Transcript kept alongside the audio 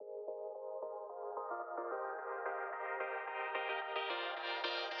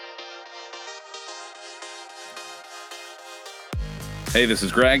Hey, this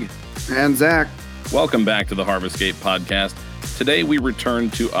is Greg. And Zack. Welcome back to the Harvestgate podcast. Today we return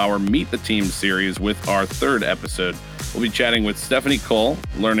to our Meet the Team series with our third episode. We'll be chatting with Stephanie Cole,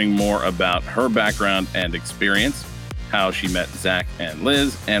 learning more about her background and experience, how she met Zack and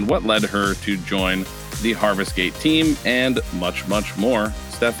Liz, and what led her to join the Harvestgate team, and much, much more.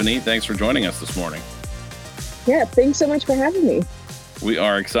 Stephanie, thanks for joining us this morning. Yeah, thanks so much for having me. We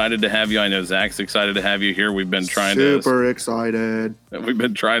are excited to have you. I know Zack's excited to have you here. We've been trying Super excited. We've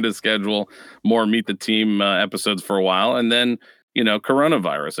been trying to schedule more Meet the Team episodes for a while, and then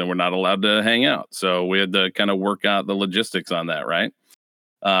coronavirus, and we're not allowed to hang out, so we had to kind of work out the logistics on that, right?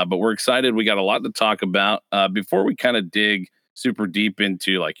 But we're excited. We got a lot to talk about. Before we kind of dig super deep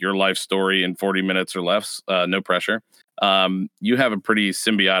into like your life story in 40 minutes or less, no pressure. You have a pretty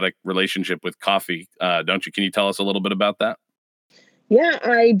symbiotic relationship with coffee, don't you? Can you tell us a little bit about that? Yeah,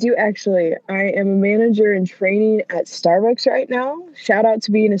 I do actually. I am a manager in training at Starbucks right now. Shout out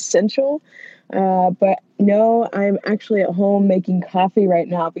to being essential. But no, I'm actually at home making coffee right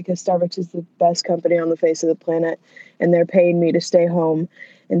now because Starbucks is the best company on the face of the planet, and they're paying me to stay home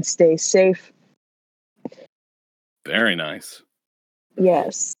and stay safe. Very nice.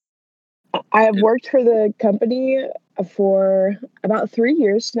 Yes. I have worked for the company for about 3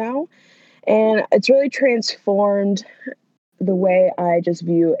 years now, and it's really transformed the way I just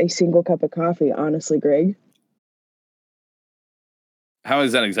view a single cup of coffee, honestly, Greg. How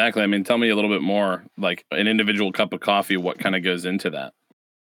is that exactly? I mean, tell me a little bit more, like an individual cup of coffee, what kind of goes into that?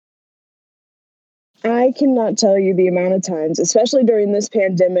 I cannot tell you the amount of times, especially during this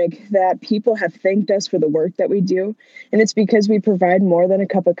pandemic, that people have thanked us for the work that we do. And it's because we provide more than a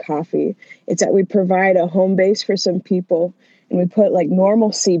cup of coffee. It's that we provide a home base for some people, and we put like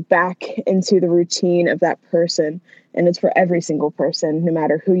normalcy back into the routine of that person. And it's for every single person, no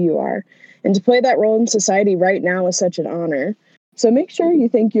matter who you are. And to play that role in society right now is such an honor. So make sure you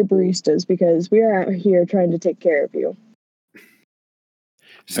thank your baristas, because we are out here trying to take care of you.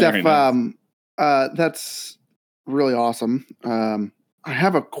 Steph, nice. That's really awesome. I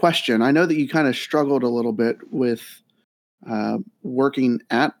have a question. I know that you kind of struggled a little bit with working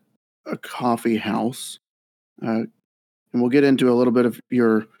at a coffee house. And we'll get into a little bit of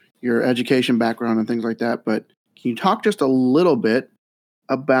your education background and things like that. But can you talk just a little bit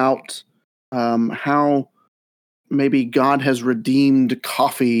about how maybe God has redeemed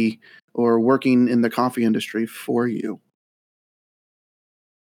coffee or working in the coffee industry for you?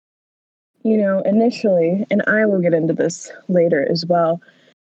 You know, initially, and I will get into this later as well,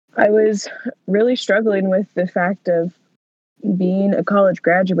 I was really struggling with the fact of being a college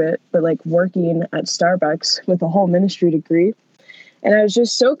graduate, but like working at Starbucks with a whole ministry degree. And I was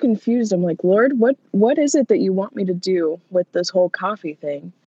just so confused. I'm like, Lord, what is it that you want me to do with this whole coffee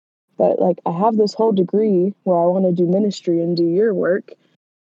thing? But like, I have this whole degree where I want to do ministry and do your work.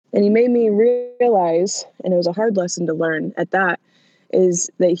 And he made me realize, and it was a hard lesson to learn at that,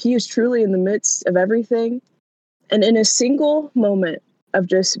 is that he is truly in the midst of everything. And in a single moment of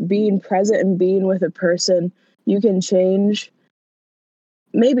just being present and being with a person, you can change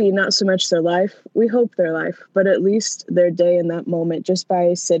maybe not so much their life, we hope their life, but at least their day in that moment, just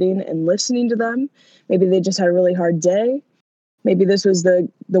by sitting and listening to them. Maybe they just had a really hard day. Maybe this was the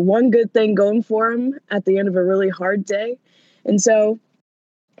one good thing going for them at the end of a really hard day. And so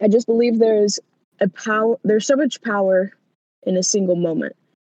I just believe there's so much power in a single moment.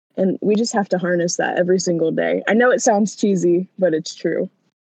 And we just have to harness that every single day. I know it sounds cheesy, but it's true.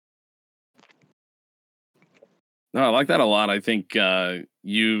 No, I like that a lot. I think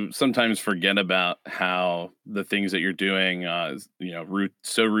you sometimes forget about how the things that you're doing,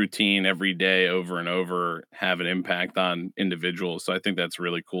 so routine every day over and over, have an impact on individuals. So I think that's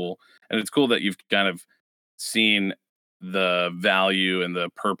really cool. And it's cool that you've kind of seen the value and the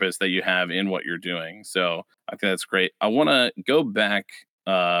purpose that you have in what you're doing. So I think that's great. I want to go back,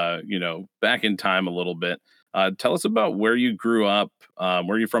 back in time a little bit. Tell us about where you grew up.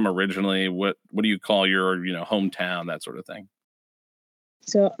 Where are you from originally? What do you call your, hometown, that sort of thing?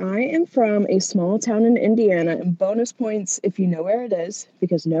 So I am from a small town in Indiana, and bonus points if you know where it is,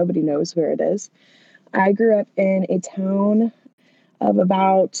 because nobody knows where it is. I grew up in a town of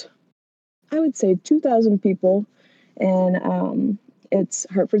about, I would say, 2,000 people, and it's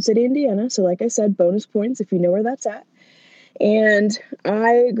Hartford City, Indiana. So like I said, bonus points if you know where that's at. And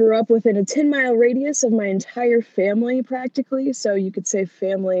I grew up within a 10-mile radius of my entire family, practically. So you could say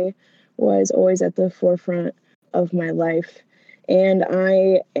family was always at the forefront of my life. And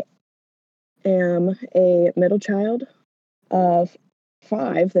I am a middle child of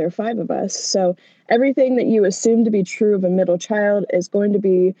there are five of us. So everything that you assume to be true of a middle child is going to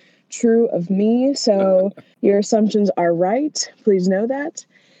be true of me. So your assumptions are right. Please know that.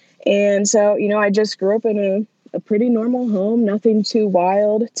 And so, I just grew up in a pretty normal home, nothing too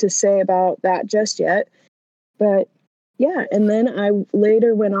wild to say about that just yet. But yeah, and then I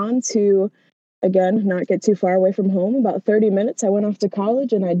later went on to, again, not get too far away from home, about 30 minutes. I went off to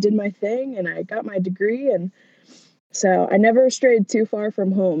college and I did my thing and I got my degree. And so I never strayed too far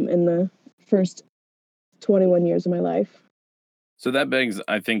from home in the first 21 years of my life. So that begs,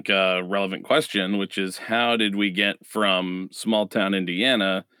 I think, a relevant question, which is how did we get from small town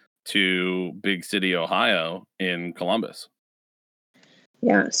Indiana to big city Ohio in Columbus?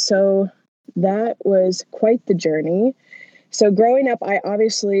 Yeah, so that was quite the journey. So growing up, I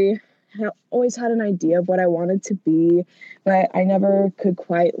obviously always had an idea of what I wanted to be, but I never could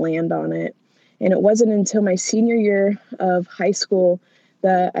quite land on it. And it wasn't until my senior year of high school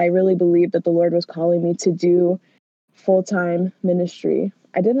that I really believed that the Lord was calling me to do full-time ministry.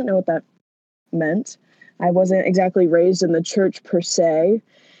 I didn't know what that meant. I wasn't exactly raised in the church per se.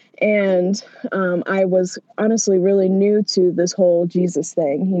 And I was honestly really new to this whole Jesus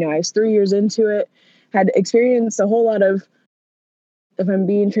thing. I was 3 years into it, had experienced a whole lot of, if I'm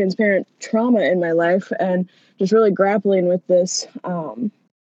being transparent, trauma in my life, and just really grappling with this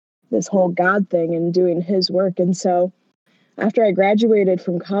whole God thing and doing His work. And so after I graduated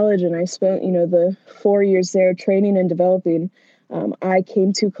from college and I spent, the 4 years there training and developing, I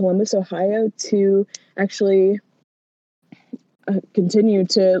came to Columbus, Ohio to actually continue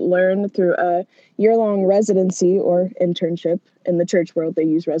to learn through a year-long residency or internship. In the church world, they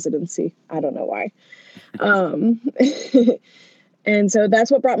use residency. I don't know why. Um, and so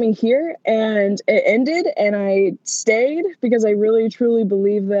that's what brought me here. And it ended, and I stayed because I really, truly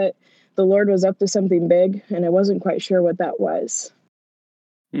believe that the Lord was up to something big, and I wasn't quite sure what that was.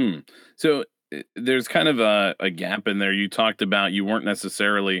 Hmm. So there's kind of a gap in there. You talked about you weren't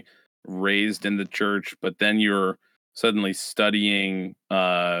necessarily raised in the church, but then you're suddenly studying.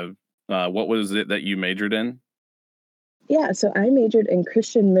 What was it that you majored in? Yeah, so I majored in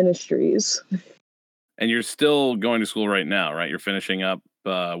Christian ministries. And you're still going to school right now, right? You're finishing up.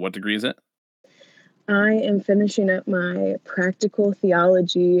 What degree is it? I am finishing up my practical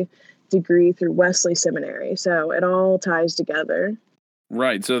theology degree through Wesley Seminary. So it all ties together.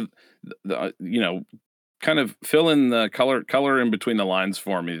 Right. So, kind of fill in the color in between the lines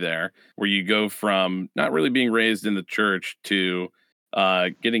for me there, where you go from not really being raised in the church to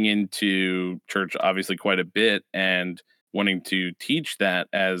getting into church, obviously quite a bit, and wanting to teach that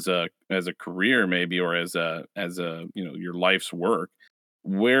as a career, maybe, or as a your life's work.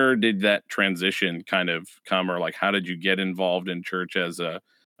 Where did that transition kind of come, or like how did you get involved in church as a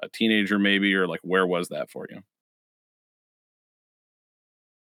teenager, maybe, or like where was that for you?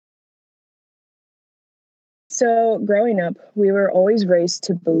 So growing up, we were always raised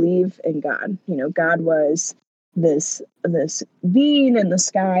to believe in God. God was this being in the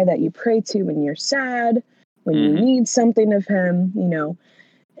sky that you pray to when you're sad, when you Hmm. need something of him.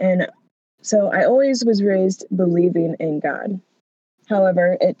 And so I always was raised believing in God.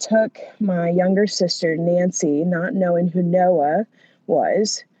 However, it took my younger sister, Nancy, not knowing who Noah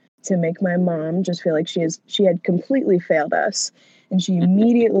was, to make my mom just feel like she had completely failed us. And she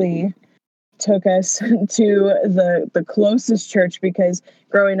immediately took us to the closest church because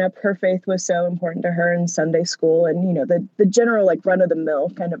growing up her faith was so important to her in Sunday school and the general like run of the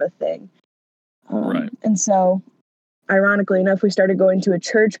mill kind of a thing. Right. And so ironically enough we started going to a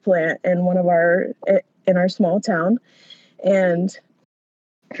church plant in our small town, and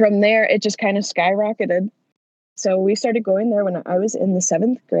from there it just kind of skyrocketed. So we started going there when I was in the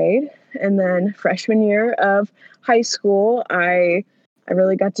 7th grade, and then freshman year of high school, I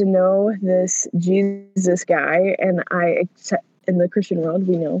really got to know this Jesus guy, and in the Christian world,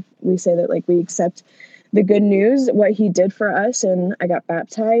 we say that like we accept the good news, what he did for us, and I got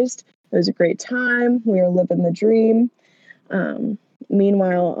baptized. It was a great time. We were living the dream. Um,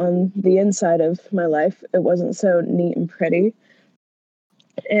 Meanwhile, on the inside of my life, it wasn't so neat and pretty,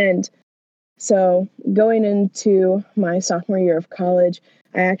 and so going into my sophomore year of college,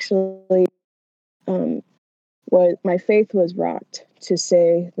 I actually um, my faith was rocked, to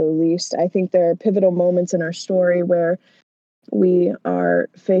say the least. I think there are pivotal moments in our story where we are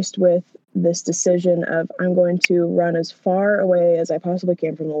faced with this decision of I'm going to run as far away as I possibly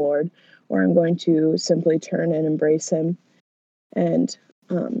can from the Lord, or I'm going to simply turn and embrace Him. And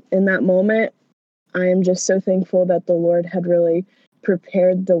in that moment, I am just so thankful that the Lord had really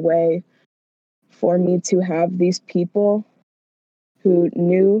prepared the way for me to have these people who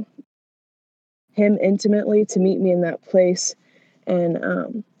knew him intimately to meet me in that place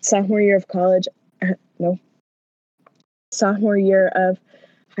And sophomore year of college, no, sophomore year of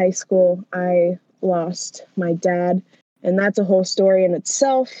high school, I lost my dad. And that's a whole story in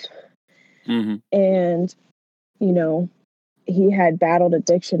itself. Mm-hmm. And, you know, he had battled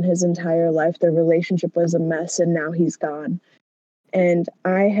addiction his entire life. Their relationship was a mess, and now he's gone. And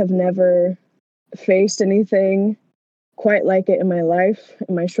I have never faced anything quite like it in my life,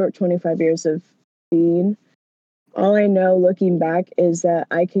 in my short 25 years of being. All I know looking back is that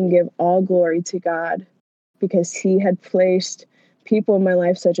I can give all glory to God, because he had placed people in my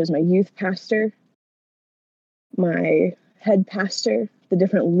life, such as my youth pastor, my head pastor, the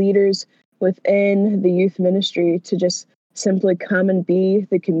different leaders within the youth ministry, to just simply come and be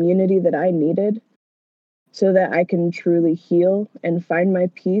the community that I needed so that I can truly heal and find my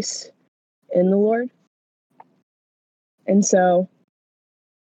peace in the Lord. And so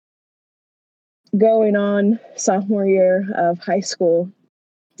going on sophomore year of high school,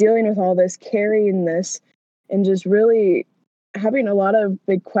 dealing with all this, carrying this, and just really having a lot of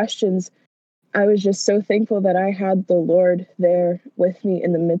big questions, I was just so thankful that I had the Lord there with me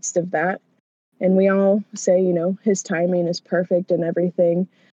in the midst of that. And we all say, his timing is perfect and everything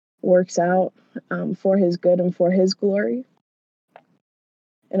works out for his good and for his glory.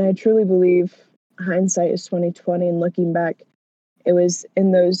 And I truly believe hindsight is 2020, and looking back, it was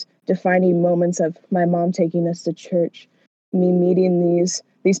in those defining moments of my mom taking us to church, me meeting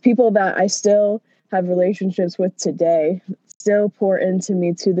these people that I still have relationships with today, still pour into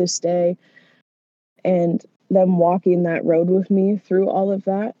me to this day, and them walking that road with me through all of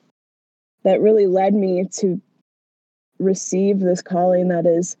that, that really led me to receive this calling that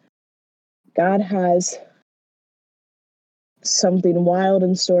is, God has something wild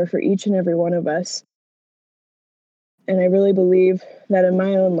in store for each and every one of us. And I really believe that in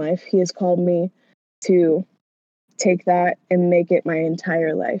my own life, he has called me to take that and make it my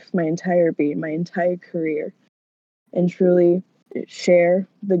entire life, my entire being, my entire career, and truly share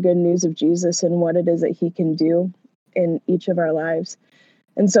the good news of Jesus and what it is that he can do in each of our lives.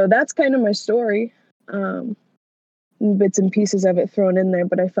 And so that's kind of my story, bits and pieces of it thrown in there,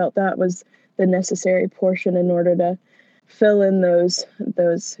 but I felt that was the necessary portion in order to fill in those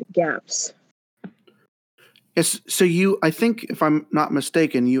gaps. Yes. So I think, if I'm not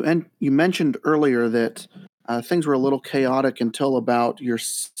mistaken, you mentioned earlier that things were a little chaotic until about your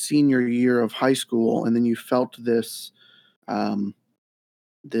senior year of high school, and then you felt this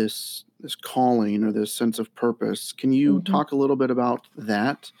this calling, or this sense of purpose. Can you talk a little bit about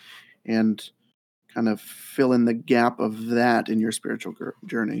that and kind of fill in the gap of that in your spiritual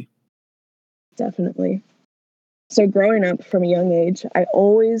journey? Definitely. So growing up from a young age, I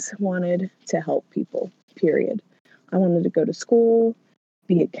always wanted to help people, period. I wanted to go to school,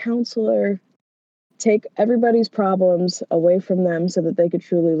 be a counselor, take everybody's problems away from them so that they could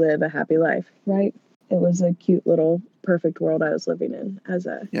truly live a happy life, right? It was a cute little perfect world I was living in as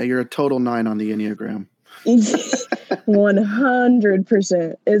a... Yeah, you're a total 9 on the Enneagram.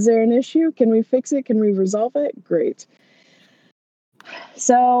 100%. Is there an issue? Can we fix it? Can we resolve it? Great.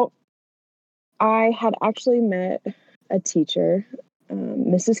 So I had actually met a teacher.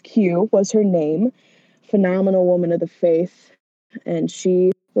 Mrs. Q was her name. Phenomenal woman of the faith. And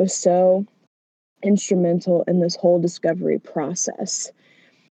she was so instrumental in this whole discovery process.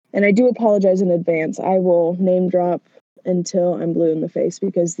 And I do apologize in advance. I will name drop until I'm blue in the face,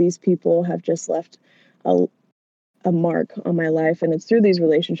 because these people have just left a mark on my life. And it's through these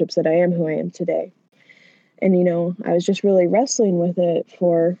relationships that I am who I am today. And, I was just really wrestling with it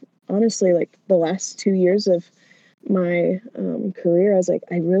for, honestly, like the last 2 years of my career. I was like,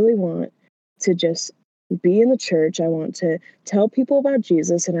 I really want to just be in the church. I want to tell people about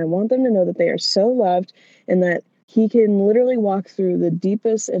Jesus, and I want them to know that they are so loved, and that he can literally walk through the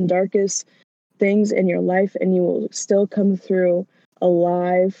deepest and darkest things in your life, and you will still come through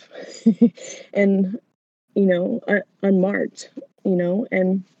alive and, unmarked,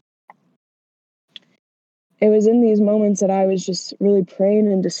 and it was in these moments that I was just really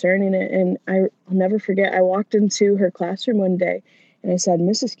praying and discerning it. And I'll never forget, I walked into her classroom one day and I said,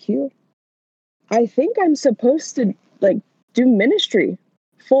 Mrs. Q, I think I'm supposed to do ministry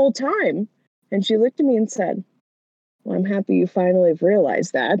full time. And she looked at me and said, well, I'm happy you finally have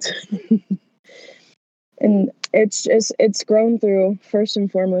realized that. And it's grown through, first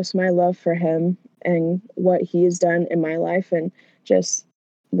and foremost, my love for him and what he has done in my life, and just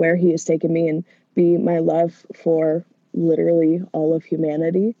where he has taken me, and be my love for literally all of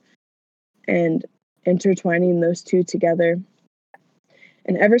humanity, and intertwining those two together.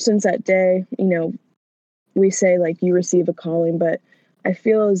 And ever since that day, we say you receive a calling, but I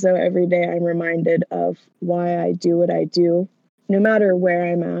feel as though every day I'm reminded of why I do what I do, no matter where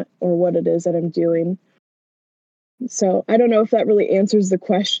I'm at or what it is that I'm doing. So I don't know if that really answers the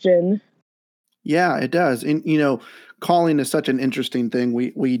question. Yeah, it does. And calling is such an interesting thing.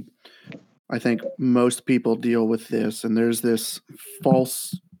 We I think most people deal with this, and there's this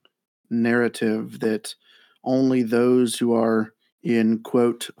false narrative that only those who are in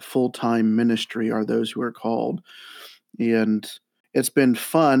quote full-time ministry are those who are called. And it's been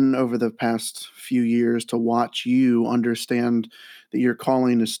fun over the past few years to watch you understand that your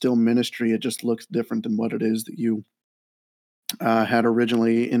calling is still ministry. It just looks different than what it is that you had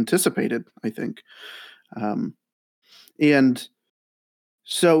originally anticipated, I think. Um, and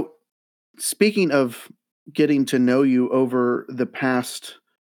so, speaking of getting to know you over the past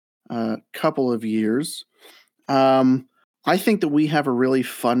couple of years, I think that we have a really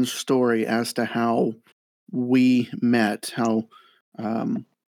fun story as to how we met, um,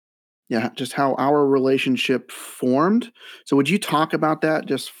 just how our relationship formed. So, would you talk about that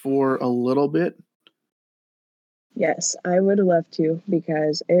just for a little bit? Yes, I would love to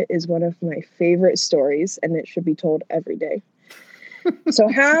because it is one of my favorite stories and it should be told every day. So,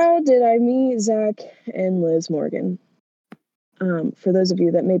 how did I meet Zach and Liz Morgan? For those of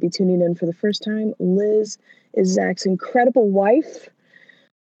you that may be tuning in for the first time, Liz is Zach's incredible wife.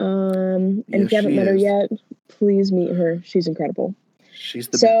 And Yes, if you haven't she met her is. yet, please meet her. She's incredible. She's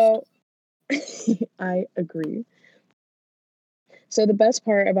the best. So, I agree. So the best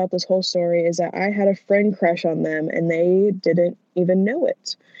part about this whole story is that I had a friend crush on them and they didn't even know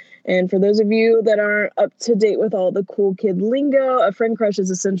it. And for those of you that aren't up to date with all the cool kid lingo, a friend crush is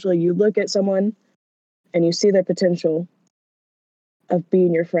essentially you look at someone and you see their potential of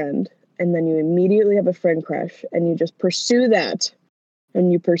being your friend, and then you immediately have a friend crush and you just pursue that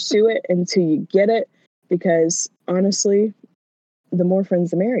and you pursue it until you get it, because honestly, the more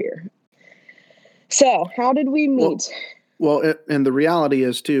friends, the merrier. So, how did we Well, meet? and the reality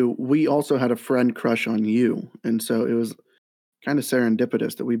is too, we also had a friend crush on you, and so it was kind of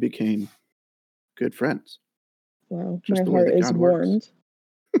serendipitous that we became good friends. Wow, my Just the way heart that is God works.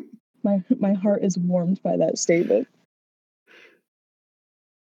 warmed. My heart is warmed by that statement.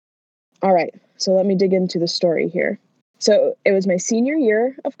 All right, so let me dig into the story here. So it was my senior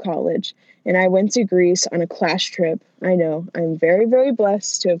year of college, and I went to Greece on a class trip. I know, I'm very, very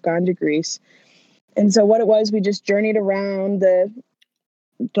blessed to have gone to Greece. And so what it was, we just journeyed around the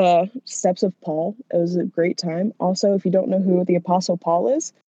steps of Paul. It was a great time. Also, if you don't know who the Apostle Paul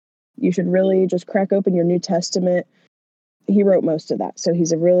is, you should really just crack open your New Testament. He wrote most of that, so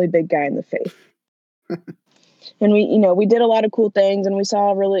he's a really big guy in the faith. And we did a lot of cool things and we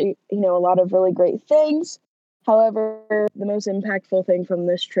saw really, a lot of really great things. However, the most impactful thing from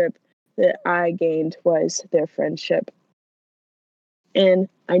this trip that I gained was their friendship. And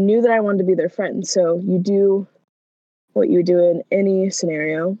I knew that I wanted to be their friend. So you do what you do in any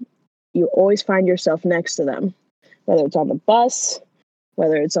scenario. You always find yourself next to them, whether it's on the bus,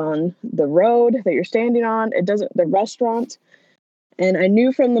 whether it's on the road that you're standing on, the restaurant. And I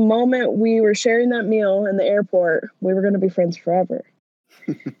knew from the moment we were sharing that meal in the airport, we were going to be friends forever.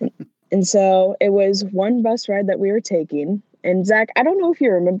 And so it was one bus ride that we were taking. And Zach, I don't know if you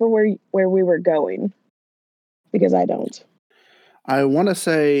remember where we were going, because I don't. I want to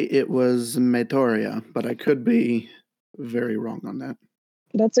say it was Metoria, but I could be very wrong on that.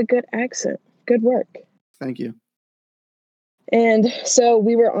 That's a good accent. Good work. Thank you. And so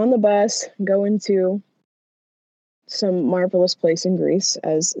we were on the bus going to some marvelous place in Greece,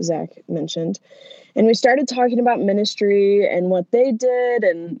 as Zach mentioned. And we started talking about ministry and what they did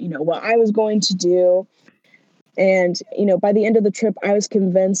and, what I was going to do. And, by the end of the trip, I was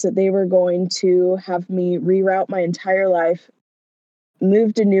convinced that they were going to have me reroute my entire life,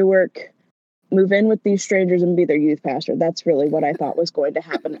 move to Newark, move in with these strangers and be their youth pastor. That's really what I thought was going to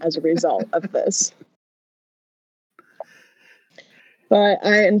happen as a result of this. But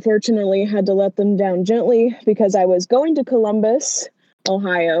I unfortunately had to let them down gently because I was going to Columbus,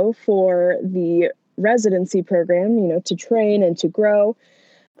 Ohio for the residency program, to train and to grow.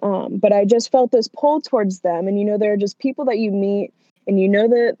 But I just felt this pull towards them. And, there are just people that you meet and you know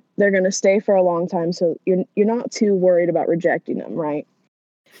that they're going to stay for a long time. So you're not too worried about rejecting them, right?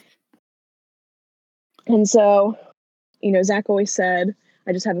 And so, Zach always said,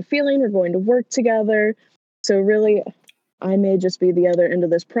 I just have a feeling we're going to work together. So really, I may just be the other end of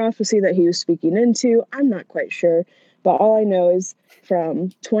this prophecy that he was speaking into. I'm not quite sure. But all I know is from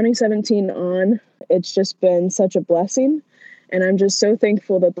 2017 on, it's just been such a blessing. And I'm just so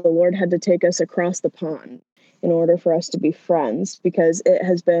thankful that the Lord had to take us across the pond in order for us to be friends, because it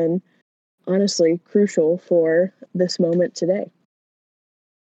has been honestly crucial for this moment today.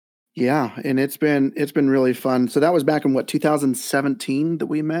 Yeah, and it's been really fun. So that was back in what, 2017 that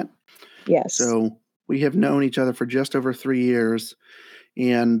we met. Yes. So we have known each other for just over 3 years,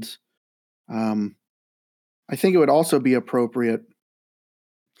 and um, I think it would also be appropriate.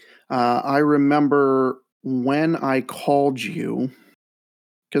 I remember when I called you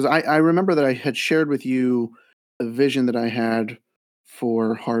because I remember that I had shared with you the vision that I had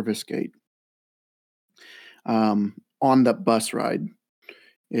for Harvest Gate on the bus ride,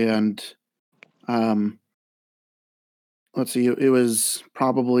 and um, let's see, it was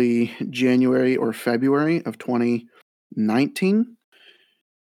probably January or February of 2019.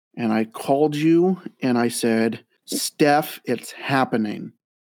 And I called you and I said, Steph, it's happening.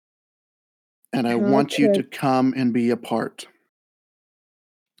 And I How want you to could come and be a part.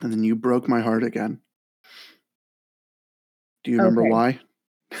 And then you broke my heart again. Do you remember okay, why?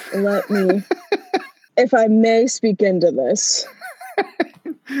 let me, if I may speak into this.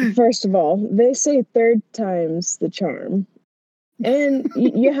 First of all, they say third time's the charm. And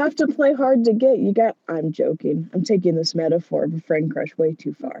you have to play hard to get. I'm joking. I'm taking this metaphor of a friend crush way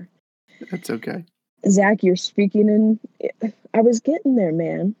too far. That's okay. Zach, you're speaking in. I was getting there,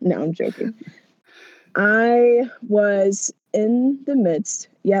 man. No, I'm joking. I was in the midst,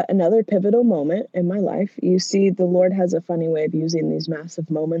 yet another pivotal moment in my life. You see, the Lord has a funny way of using these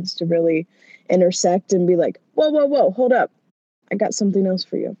massive moments to really intersect and be like, whoa, whoa, whoa, hold up. I got something else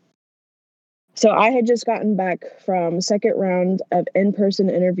for you. So I had just gotten back from a second round of in-person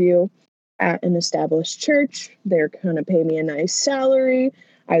interview at an established church. They're going to pay me a nice salary.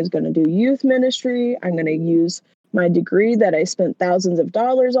 I was going to do youth ministry. I'm going to use my degree that I spent thousands of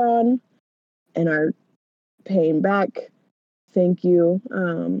dollars on and are paying back. Thank you,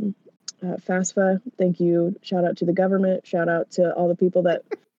 FAFSA. Thank you. Shout out to the government. Shout out to all the people that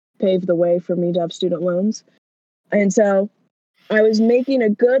paved the way for me to have student loans. And so I was making a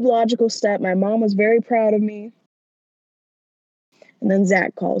good logical step. My mom was very proud of me. And then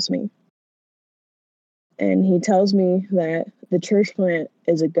Zack calls me and he tells me that the church plant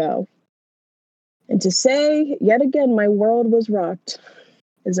is a go. And to say, yet again, my world was rocked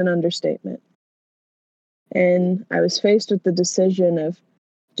is an understatement. And I was faced with the decision of,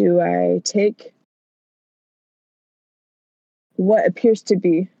 do I take what appears to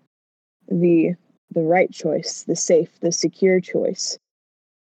be the right choice, the safe, the secure choice?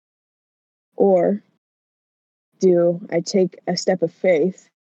 Or do I take a step of faith,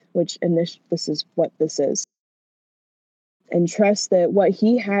 which this is what this is, and trust that what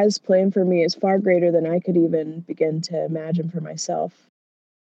he has planned for me is far greater than I could even begin to imagine for myself.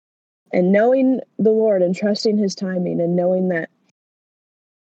 And knowing the Lord and trusting his timing and knowing that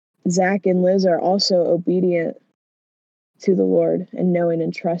Zach and Liz are also obedient to the Lord and knowing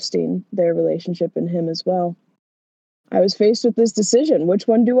and trusting their relationship in him as well. I was faced with this decision. Which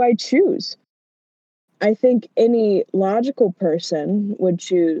one do I choose? I think any logical person would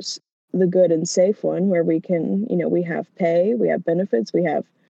choose the good and safe one where we can, we have pay, we have benefits, we have,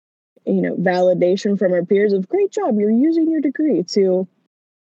 validation from our peers of great job, you're using your degree to,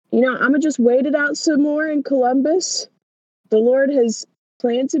 I'm gonna just wait it out some more in Columbus. The Lord has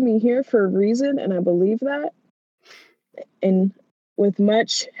planted me here for a reason, and I believe that. And with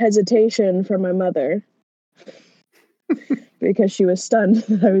much hesitation from my mother, because she was stunned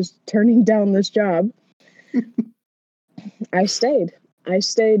that I was turning down this job, I stayed. I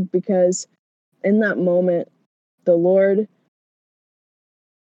stayed because in that moment, the Lord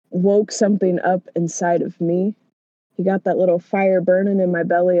woke something up inside of me. He got that little fire burning in my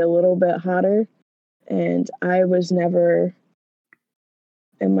belly a little bit hotter. And I was never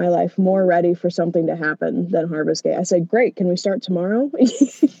in my life more ready for something to happen than Harvest Gate. I said, great, can we start tomorrow?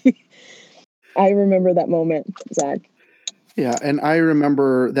 I remember that moment, Zach. Yeah, and I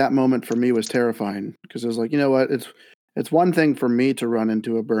remember that moment for me was terrifying because I was like, you know what? It's one thing for me to run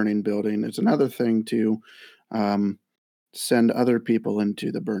into a burning building. It's another thing to send other people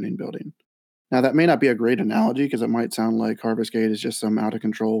into the burning building. Now, that may not be a great analogy because it might sound like Harvest Gate is just some out of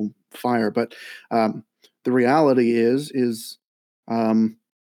control fire, but the reality is um,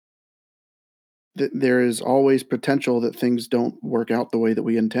 that there is always potential that things don't work out the way that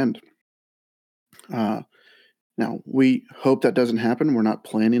we intend. Uh, Now, we hope that doesn't happen. We're not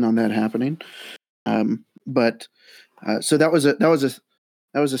planning on that happening. But so that was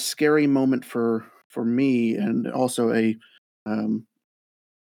a scary moment for me, and also um,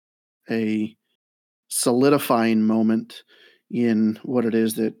 a solidifying moment in what it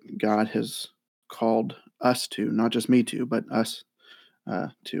is that God has called us to, not just me to, but us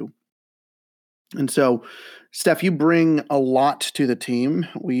to. And so, Steph, you bring a lot to the team.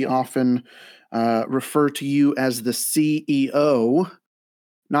 We often refer to you as the CEO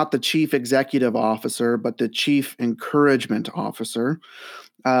not the chief executive officer, but the chief encouragement officer,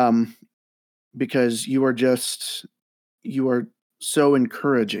 um, because you are so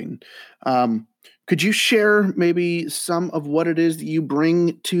encouraging. Could you share maybe some of what it is that you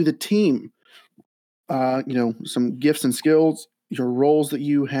bring to the team? Some gifts and skills, your roles that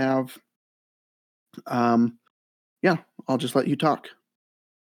you have. Yeah, I'll just let you talk.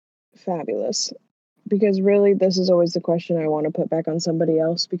 Fabulous. Because really, this is always the question I want to put back on somebody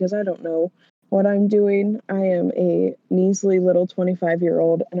else because I don't know what I'm doing. I am a measly little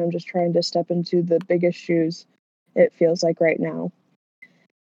 25-year-old, and I'm just trying to step into the biggest shoes it feels like right now.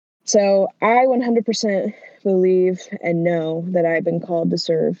 So I 100% believe and know that I've been called to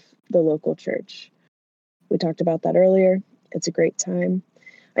serve the local church. We talked about that earlier. It's a great time.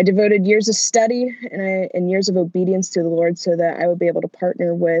 I devoted years of study and years of obedience to the Lord so that I would be able to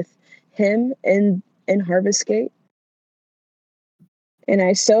partner with Him in Harvest Gate. And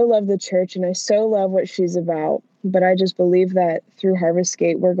I so love the church and I so love what she's about. But I just believe that through Harvest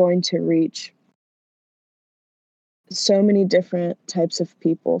Gate, we're going to reach so many different types of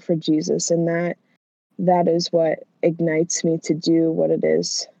people for Jesus. And that is what ignites me to do what it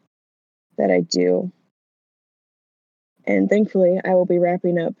is that I do. And thankfully, I will be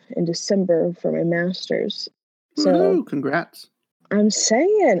wrapping up in December for my master's. So, congrats. I'm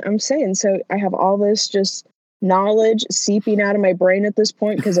saying. So I have all this just knowledge seeping out of my brain at this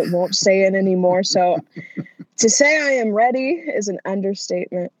point because it won't say it anymore. So to say I am ready is an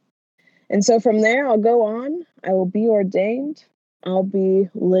understatement. And so from there, I'll go on. I will be ordained. I'll be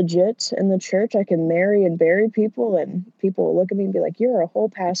legit in the church. I can marry and bury people, and people will look at me and be like, "You're a whole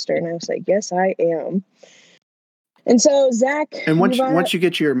pastor." And I was like, "Yes, I am." And so, Zach, and once you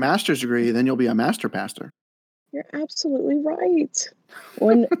get your master's degree, then you'll be a master pastor. You're absolutely right.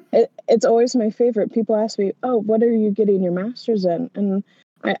 When it's always my favorite. People ask me, "Oh, what are you getting your master's in?" And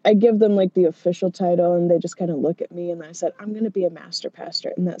I give them like the official title, and they just kind of look at me, and I said, "I'm going to be a master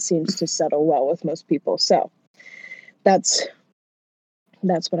pastor," and that seems to settle well with most people. So that's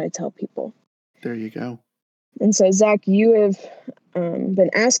what I tell people. There you go. And so, Zach, you have been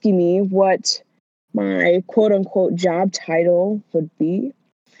asking me what my quote unquote job title would be.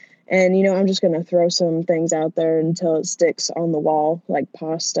 And, I'm just going to throw some things out there until it sticks on the wall like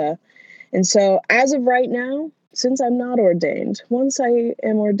pasta. And so as of right now, since I'm not ordained, once I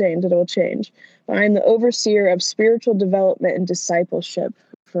am ordained, it'll change. But I'm the overseer of spiritual development and discipleship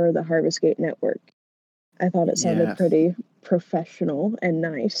for the Harvest Gate Network. I thought it sounded pretty professional and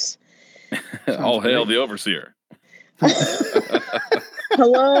nice. All hail the overseer.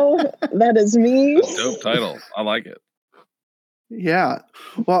 Hello, that is me. Dope title. I like it. Yeah.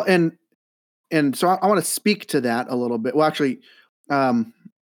 Well, and so I want to speak to that a little bit. Well, actually,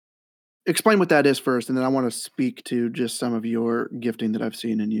 explain what that is first, and then I want to speak to just some of your gifting that I've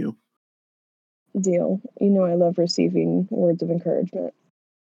seen in you. Deal. I love receiving words of encouragement.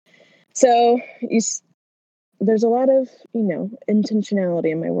 So there's a lot of,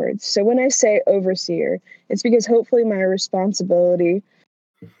 intentionality in my words. So when I say overseer, it's because hopefully my responsibility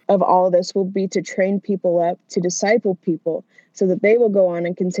of all of this will be to train people up, to disciple people, so that they will go on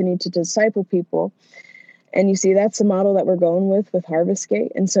and continue to disciple people. And you see, that's the model that we're going with Harvest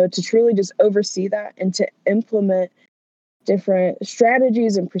Gate. And so to truly just oversee that and to implement different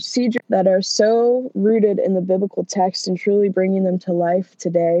strategies and procedures that are so rooted in the biblical text and truly bringing them to life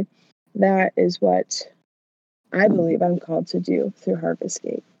today, that is what I believe I'm called to do through Harvest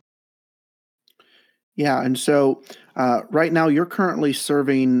Gate. Yeah, and so right now you're currently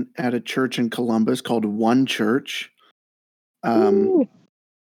serving at a church in Columbus called One Church.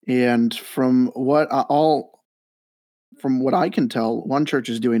 And from what I can tell, One Church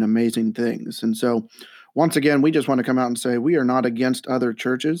is doing amazing things. And so once again, we just want to come out and say we are not against other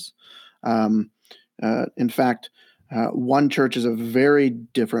churches. In fact, One Church is a very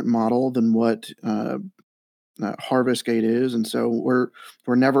different model than what Harvest Gate is, and so we're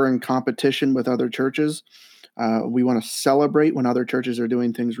never in competition with other churches. We want to celebrate when other churches are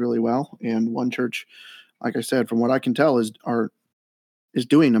doing things really well, and One Church, like I said, from what I can tell, is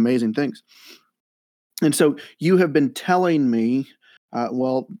doing amazing things. And so you have been telling me,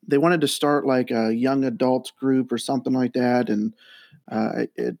 they wanted to start like a young adults group or something like that, and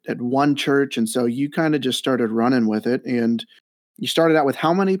at One Church, and so you kind of just started running with it, and you started out with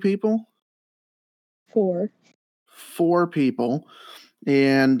how many people? 4 people,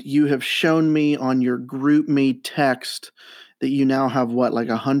 and you have shown me on your group me text that you now have like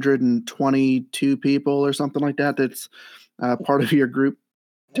 122 people or something like that. That's part of your group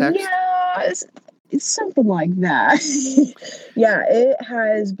text. Yeah, it's something like that. Yeah, it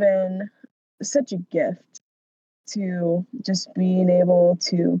has been such a gift to just being able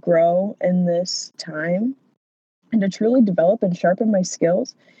to grow in this time and to truly develop and sharpen my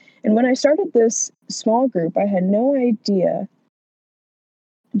skills. And when I started this small group, I had no idea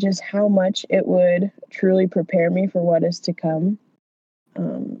just how much it would truly prepare me for what is to come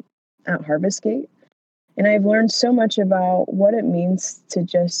at Harvest Gate. And I've learned so much about what it means to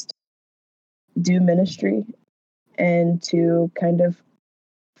just do ministry and to kind of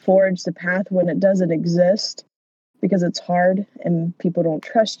forge the path when it doesn't exist because it's hard and people don't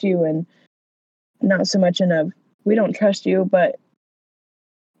trust you, and not so much in a we don't trust you, but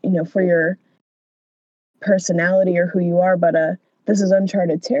for your personality or who you are, but this is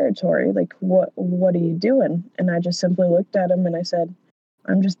uncharted territory. Like, what are you doing? And I just simply looked at him and I said,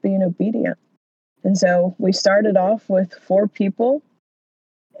 I'm just being obedient. And so we started off with 4 people,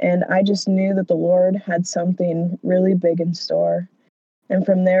 and I just knew that the Lord had something really big in store. And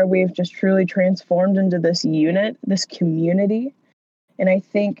from there, we've just truly transformed into this unit, this community. And I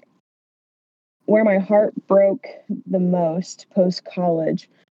think where my heart broke the most post-college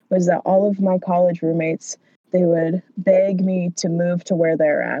was that all of my college roommates, they would beg me to move to where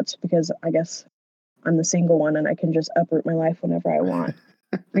they're at because I guess I'm the single one and I can just uproot my life whenever I want.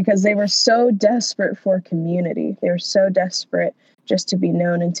 Because they were so desperate for community. They were so desperate just to be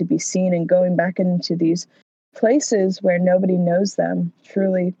known and to be seen, and going back into these places where nobody knows them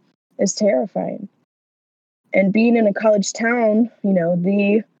truly is terrifying. And being in a college town,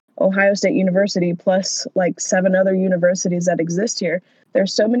 the Ohio State University plus like 7 other universities that exist here,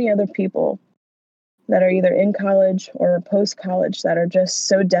 there's so many other people that are either in college or post-college that are just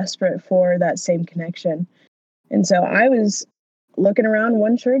so desperate for that same connection. And so I was looking around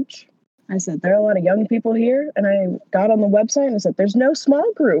one church. I said, there are a lot of young people here. And I got on the website and I said, there's no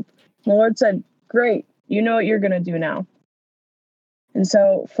small group. And the Lord said, great, you know what you're going to do now. And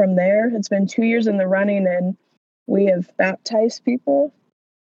so from there, it's been 2 years in the running, and we have baptized people.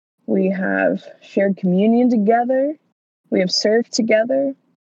 We have shared communion together. We have served together.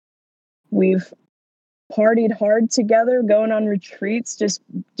 We've partied hard together, going on retreats, just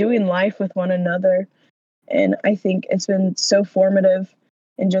doing life with one another. And I think it's been so formative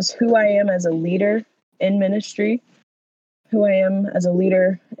in just who I am as a leader in ministry, who I am as a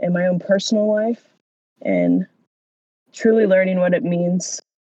leader in my own personal life, and truly learning what it means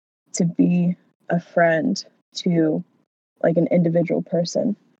to be a friend to like an individual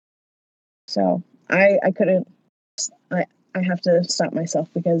person. So I have to stop myself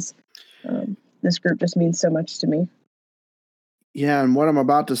because this group just means so much to me. Yeah, and what I'm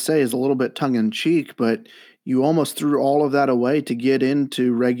about to say is a little bit tongue in cheek, but you almost threw all of that away to get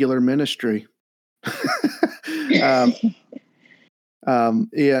into regular ministry. Yeah,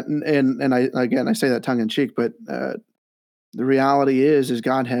 and I say that tongue in cheek, but the reality is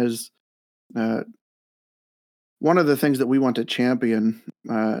God has one of the things that we want to champion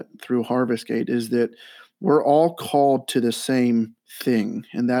through Harvest Gate is that we're all called to the same thing,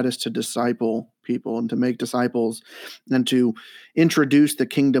 and that is to disciple people and to make disciples and to introduce the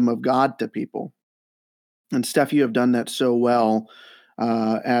kingdom of God to people. And Steph, you have done that so well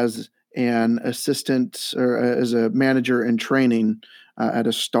as an assistant or as a manager in training at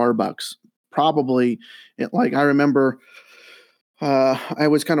a Starbucks. Probably, I remember I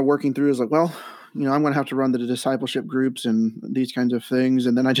was kind of working through. I was like, well, I'm going to have to run the discipleship groups and these kinds of things.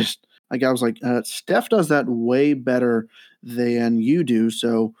 And then I was like, Steph does that way better than you do.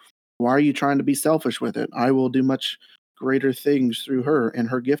 So why are you trying to be selfish with it? I will do much greater things through her and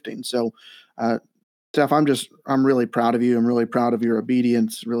her gifting. So, Steph, I'm really proud of you. I'm really proud of your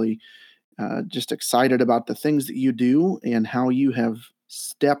obedience, really just excited about the things that you do and how you have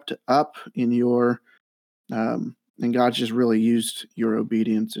stepped up in your, and God's just really used your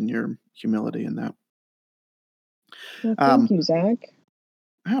obedience and your humility in that. Well, thank you, Zack.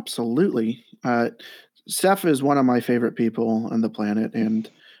 Absolutely. Steph is one of my favorite people on the planet, and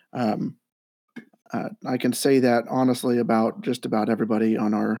I can say that honestly about just about everybody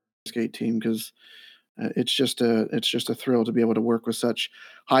on our skate team because it's just a thrill to be able to work with such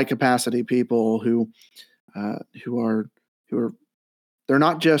high capacity people who are they're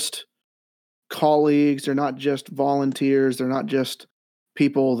not just colleagues, they're not just volunteers, they're not just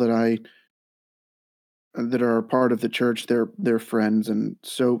people that are a part of the church. They're friends, and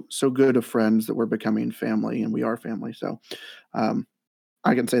so good of friends that we're becoming family, and we are family. So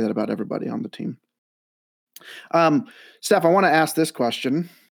I can say that about everybody on the team. Steph, I want to ask this question.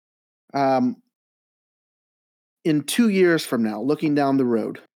 In 2 years from now, looking down the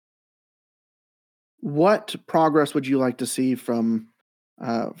road, what progress would you like to see from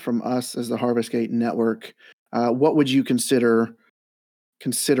us as the Harvest Gate Network? What would you consider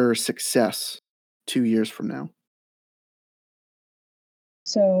success 2 years from now?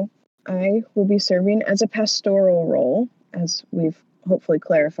 So I will be serving as a pastoral role, as we've hopefully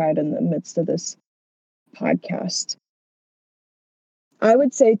clarified in the midst of this podcast. I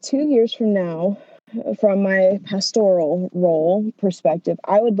would say 2 years from now, from my pastoral role perspective,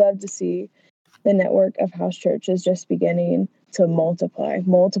 I would love to see the network of house churches just beginning to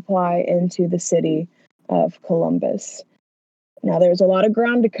multiply into the city of Columbus. Now, there's a lot of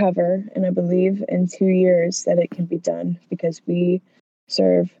ground to cover, and I believe in 2 years that it can be done because we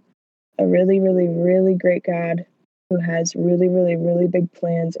serve a really, really, really great God who has really, really, really big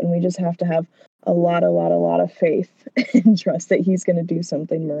plans, and we just have to have a lot of faith and trust that he's going to do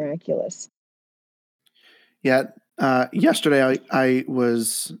something miraculous. Yeah. Yesterday, I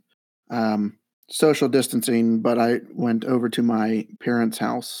was social distancing, but I went over to my parents'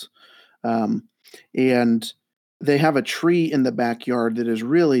 house, and they have a tree in the backyard that is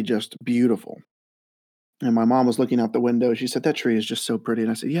really just beautiful. And my mom was looking out the window. She said, "That tree is just so pretty."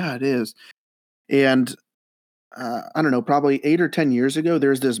 And I said, "Yeah, it is." And I don't know, probably 8 or 10 years ago,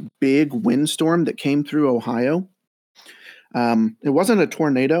 there's this big windstorm that came through Ohio. It wasn't a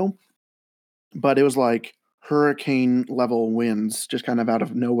tornado, but it was like hurricane level winds just kind of out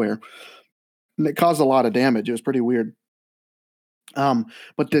of nowhere. And it caused a lot of damage. It was pretty weird.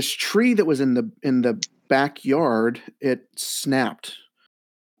 But this tree that was in the backyard, it snapped.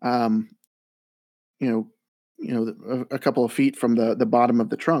 Um, you know, a couple of feet from the bottom of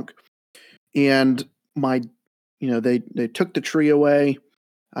the trunk, and my, they took the tree away,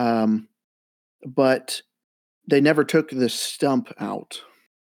 um, but they never took the stump out,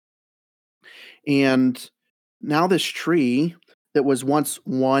 and now this tree that was once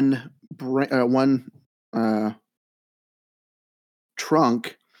one uh,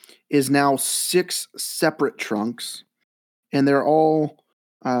 trunk is now 6 separate trunks, and they're all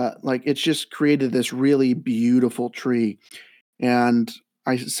like it's just created this really beautiful tree. And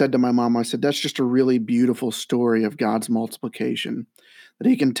I said to my mom, I said, that's just a really beautiful story of God's multiplication, that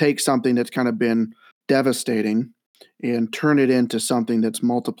he can take something that's kind of been devastating and turn it into something that's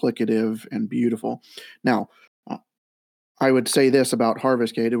multiplicative and beautiful. Now, I would say this about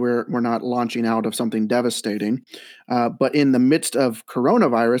HarvestGate: we're not launching out of something devastating, but in the midst of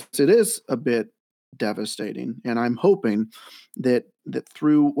coronavirus, it is a bit devastating, and I'm hoping that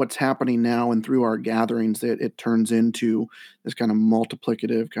through what's happening now and through our gatherings, that it turns into this kind of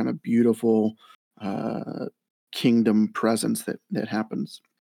multiplicative, kind of beautiful uh, kingdom presence that happens.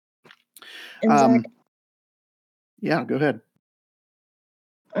 And Zach, Yeah, go ahead.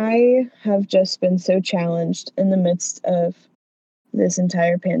 I have just been so challenged in the midst of this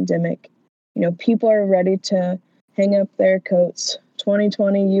entire pandemic. People are ready to hang up their coats.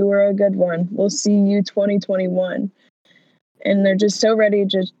 2020, you were a good one. We'll see you 2021. And they're just so ready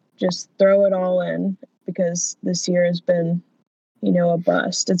to just throw it all in because this year has been, a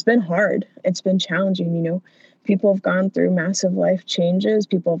bust. It's been hard. It's been challenging. People have gone through massive life changes.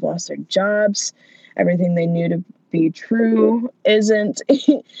 People have lost their jobs. Everything they knew to be true isn't.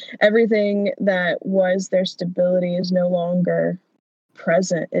 Everything that was their stability is no longer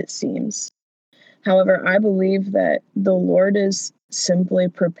present, it seems. However, I believe that the Lord is simply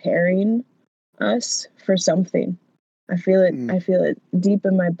preparing us for something. I feel it. I feel it deep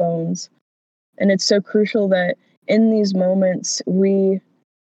in my bones. And it's so crucial that in these moments we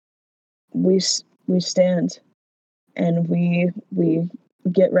stand and we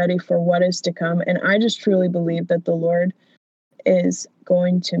get ready for what is to come. And I just truly believe that the Lord is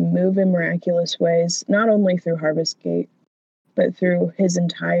going to move in miraculous ways, not only through HarvestGate, but through his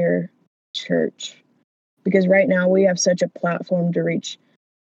entire church. Because right now we have such a platform to reach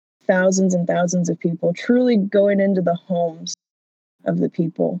thousands and thousands of people, truly going into the homes of the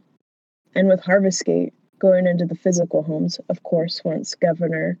people. And with HarvestGate, going into the physical homes, of course, once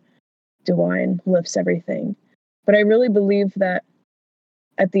Governor DeWine lifts everything. But I really believe that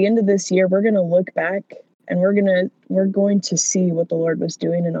at the end of this year, we're going to look back and we're going to see what the Lord was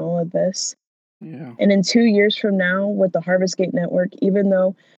doing in all of this. Yeah. And in 2 years from now, with the HarvestGate Network, even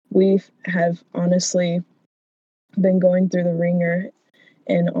though we have honestly been going through the ringer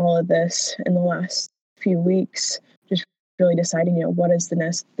in all of this in the last few weeks, just really deciding, what is the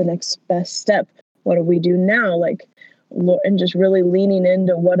next best step? What do we do now? And just really leaning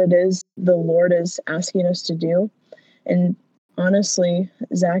into what it is the Lord is asking us to do. And honestly,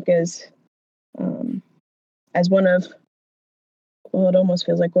 Zack is, as one of, well, it almost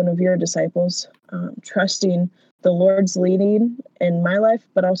feels like one of your disciples, trusting the Lord's leading in my life,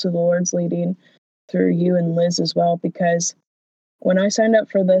 but also the Lord's leading through you and Liz as well. Because when I signed up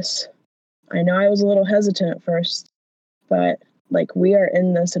for this, I know I was a little hesitant at first, but we are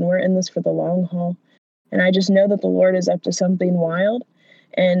in this and we're in this for the long haul. And I just know that the Lord is up to something wild.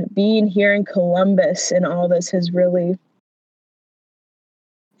 And being here in Columbus and all this has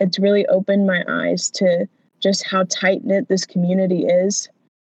it's really opened my eyes to just how tight-knit this community is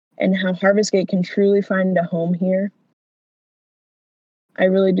and how Harvest Gate can truly find a home here. I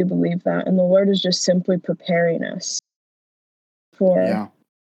really do believe that. And the Lord is just simply preparing us for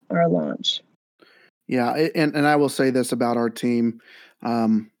our launch. Yeah. And I will say this about our team.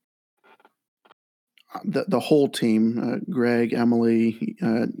 The whole team, Greg, Emily,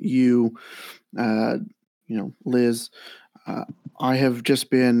 you, Liz, I have just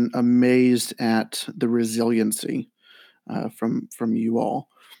been amazed at the resiliency from you all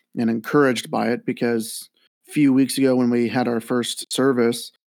and encouraged by it, because a few weeks ago when we had our first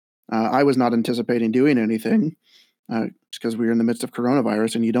service, I was not anticipating doing anything just because we were in the midst of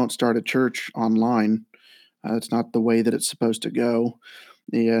coronavirus, and you don't start a church online. It's not the way that it's supposed to go.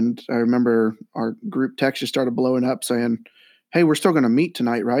 And I remember our group text just started blowing up saying, "Hey, we're still going to meet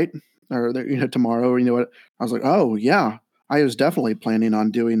tonight, right? Or tomorrow, or what?" I was like, "Oh yeah, I was definitely planning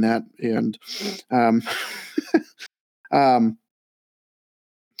on doing that." And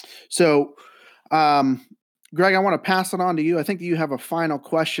so, Greg, I want to pass it on to you. I think that you have a final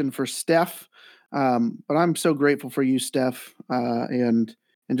question for Steph, but I'm so grateful for you, Steph, and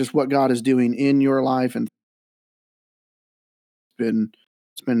just what God is doing in your life, and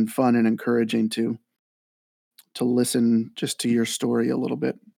it's been fun and encouraging to listen just to your story a little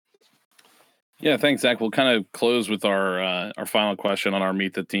bit. Yeah, thanks, Zach. We'll kind of close with our final question on our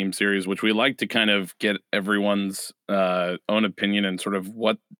Meet the Team series, which we like to kind of get everyone's own opinion and sort of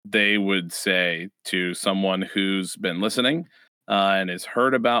what they would say to someone who's been listening and has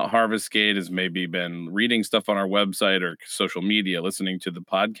heard about Harvest Gate, has maybe been reading stuff on our website or social media, listening to the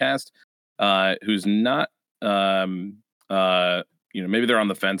podcast, who's not, maybe they're on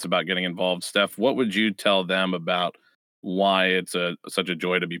the fence about getting involved. Steph, what would you tell them about why it's such a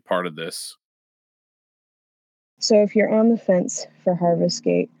joy to be part of this? So if you're on the fence for Harvest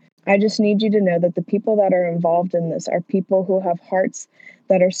Gate, I just need you to know that the people that are involved in this are people who have hearts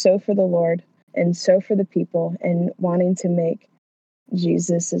that are so for the Lord and so for the people and wanting to make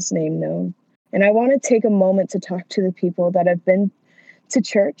Jesus' name known. And I want to take a moment to talk to the people that have been to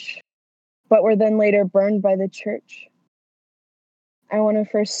church, but were then later burned by the church. I want to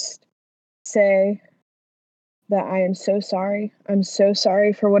first say that I am so sorry. I'm so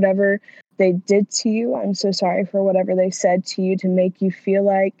sorry for whatever they did to you. I'm so sorry for whatever they said to you to make you feel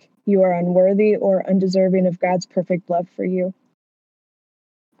like you are unworthy or undeserving of God's perfect love for you.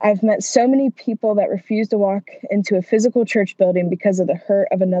 I've met so many people that refuse to walk into a physical church building because of the hurt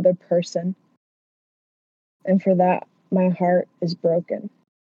of another person. And for that, my heart is broken,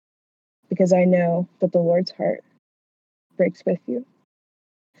 because I know that the Lord's heart breaks with you.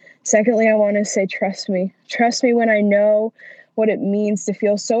 Secondly, I want to say, trust me. Trust me when I know what it means to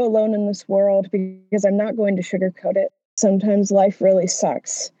feel so alone in this world, because I'm not going to sugarcoat it. Sometimes life really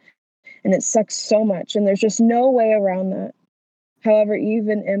sucks, and it sucks so much, and there's just no way around that. However,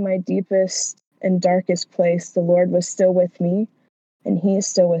 even in my deepest and darkest place, the Lord was still with me, and He is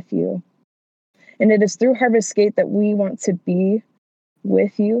still with you. And it is through Harvest Gate that we want to be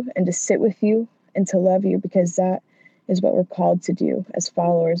with you and to sit with you and to love you, because that is what we're called to do as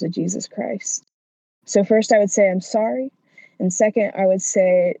followers of Jesus Christ. So first, I would say I'm sorry. And second, I would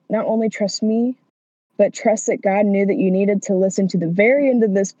say not only trust me, but trust that God knew that you needed to listen to the very end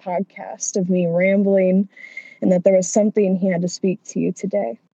of this podcast of me rambling, and that there was something He had to speak to you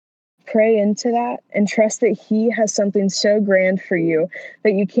today. Pray into that and trust that He has something so grand for you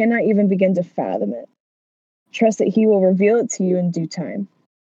that you cannot even begin to fathom it. Trust that He will reveal it to you in due time.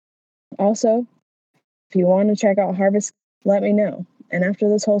 Also, if you want to check out Harvest, let me know. And after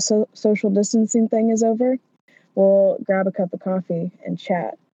this whole social distancing thing is over, we'll grab a cup of coffee and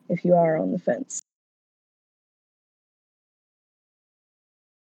chat if you are on the fence.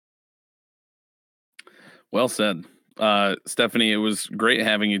 Well said. Stephanie, it was great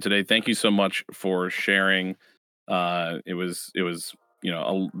having you today. Thank you so much for sharing. It was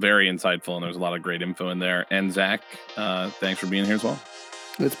very insightful, and there's a lot of great info in there. And Zach, thanks for being here as well.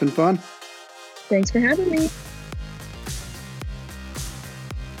 It's been fun. Thanks for having me.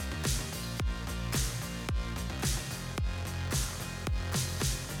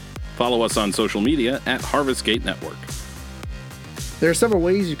 Follow us on social media at Harvest Gate Network. There are several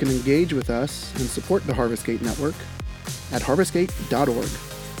ways you can engage with us and support the Harvest Gate Network at harvestgate.org.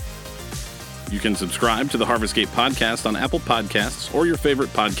 You can subscribe to the Harvest Gate podcast on Apple Podcasts or your favorite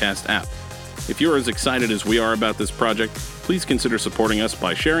podcast app. If you're as excited as we are about this project, please consider supporting us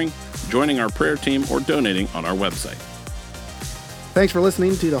by sharing, joining our prayer team, or donating on our website. Thanks for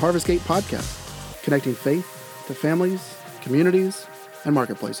listening to the Harvest Gate podcast, connecting faith to families, communities, and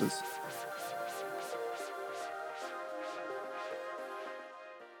marketplaces.